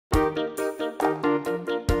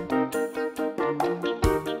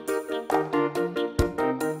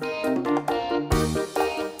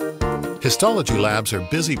Histology labs are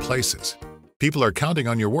busy places. People are counting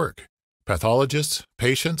on your work. Pathologists,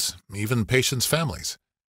 patients, even patients' families.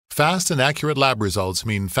 Fast and accurate lab results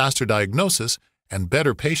mean faster diagnosis and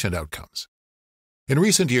better patient outcomes. In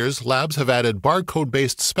recent years, labs have added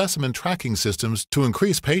barcode-based specimen tracking systems to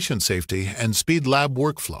increase patient safety and speed lab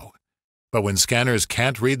workflow. But when scanners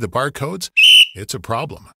can't read the barcodes, it's a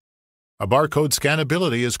problem. A barcode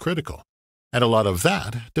scannability is critical, and a lot of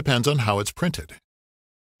that depends on how it's printed.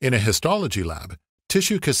 In a histology lab,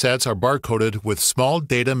 tissue cassettes are barcoded with small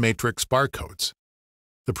data matrix barcodes.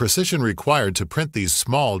 The precision required to print these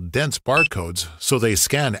small, dense barcodes so they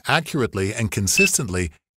scan accurately and consistently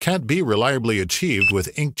can't be reliably achieved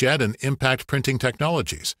with inkjet and impact printing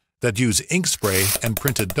technologies that use ink spray and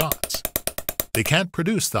printed dots. They can't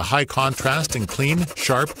produce the high contrast and clean,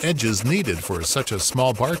 sharp edges needed for such a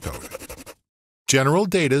small barcode. General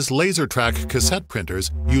Data's LaserTrack cassette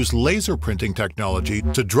printers use laser printing technology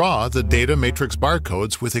to draw the data matrix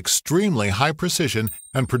barcodes with extremely high precision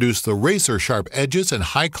and produce the razor-sharp edges and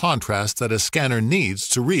high contrast that a scanner needs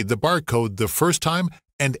to read the barcode the first time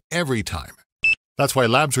and every time. That's why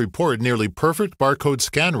labs report nearly perfect barcode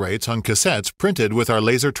scan rates on cassettes printed with our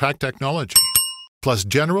LaserTrack technology. Plus,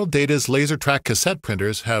 General Data's LaserTrack cassette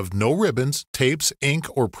printers have no ribbons, tapes, ink,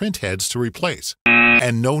 or print heads to replace,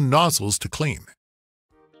 and no nozzles to clean.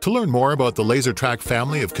 To learn more about the LaserTrack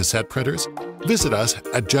family of cassette printers, visit us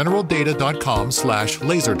at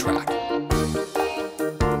generaldata.com/lasertrack.